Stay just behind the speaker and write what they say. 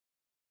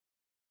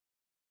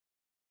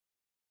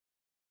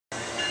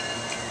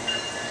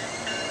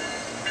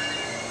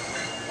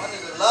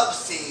love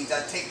scenes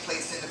that take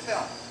place in the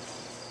film.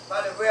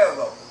 By the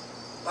railroad,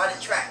 by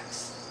the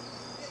tracks.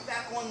 Get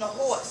back on the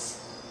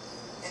horse.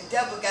 And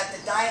Deborah got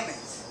the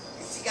diamonds.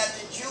 And she got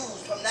the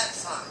jewels from that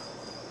side.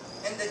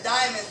 And the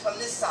diamonds from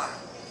this side.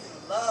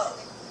 Love.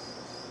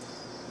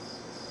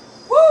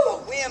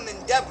 Woo! William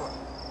and Deborah.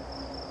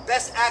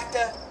 Best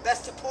actor,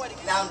 best supporting.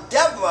 Now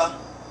Deborah,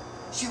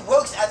 she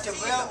works at the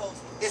railroad.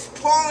 It's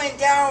pouring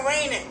down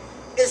raining.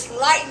 It's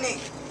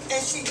lightning.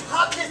 And she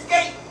hopped this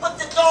gate, but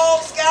the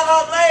dogs got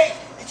her leg.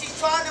 And she's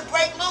trying to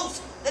break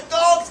loose. The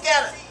dogs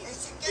got her.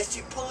 And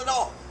she pull it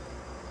off.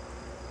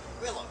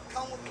 Willow,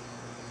 come with me.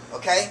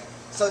 Okay?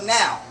 So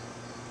now,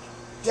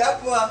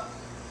 Deborah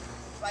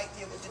is right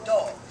there with the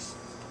dogs.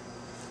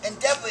 And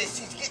Deborah,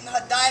 she's getting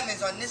her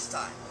diamonds on this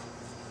side.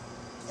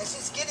 And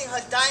she's getting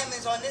her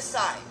diamonds on this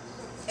side.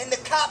 And the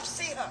cops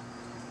see her.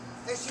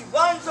 And she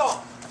runs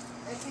off.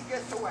 And she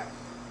gets away.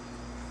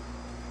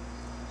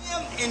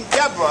 William and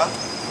Deborah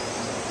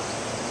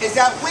is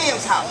at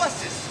William's house.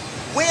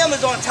 William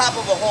is on top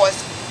of a horse.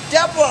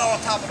 Deborah on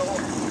top of the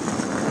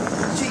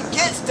horse. She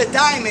gets the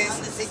diamonds.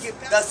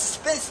 The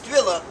suspense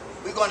thriller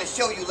we're going to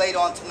show you later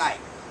on tonight.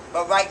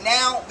 But right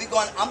now,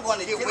 I'm going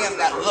to give William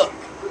that look.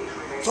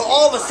 So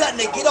all of a sudden,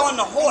 they get on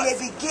the horse. And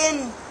they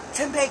begin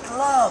to make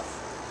love.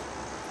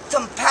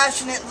 Some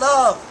passionate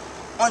love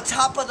on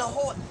top of the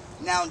horse.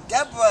 Now,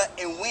 Deborah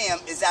and William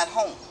is at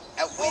home.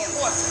 At William's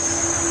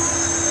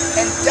horse.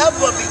 And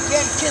Deborah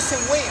began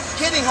kissing William,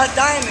 getting her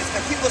diamonds,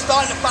 and people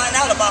starting to find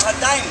out about her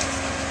diamonds.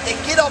 They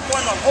get up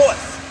on the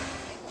horse,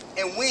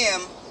 and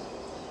William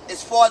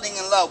is falling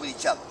in love with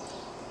each other.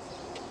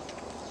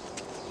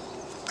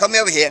 Come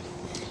over here.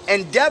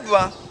 And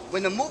Deborah,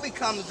 when the movie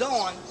comes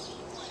on,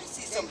 you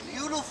see some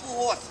beautiful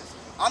horses.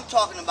 I'm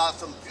talking about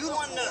some beautiful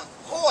on the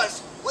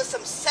horse with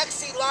some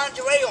sexy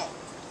lingerie on.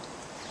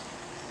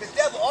 Because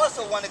Deborah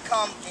also wanted to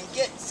come and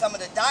get some of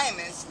the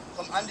diamonds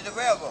from under the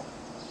railroad.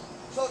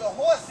 So the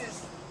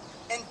horses,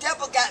 and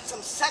Deborah got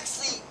some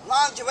sexy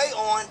lingerie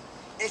on,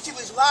 and she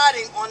was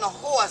riding on the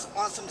horse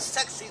on some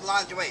sexy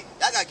lingerie.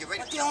 I gotta get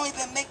ready. But they only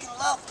been making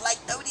love for like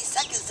 30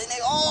 seconds, and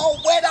they all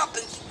wet up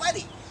and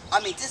sweaty. I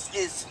mean, this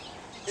is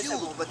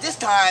beautiful. But this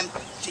time,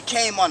 she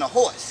came on a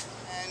horse.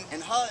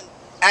 And her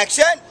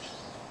action.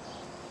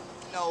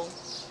 You know,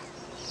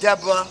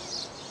 Deborah,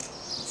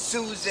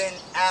 Susan,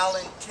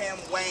 Alan, Tim,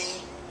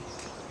 Wayne.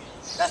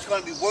 That's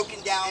going to be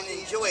working down and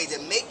enjoy the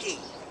making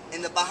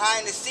and the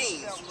behind the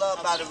scenes.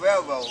 Love by the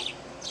railroad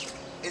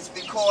is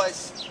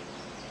because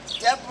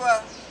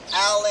Deborah,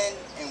 Alan,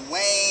 and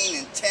Wayne,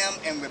 and Tim,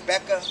 and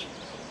Rebecca,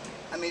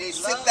 I mean, they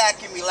sit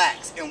back and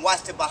relax and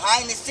watch the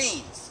behind the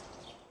scenes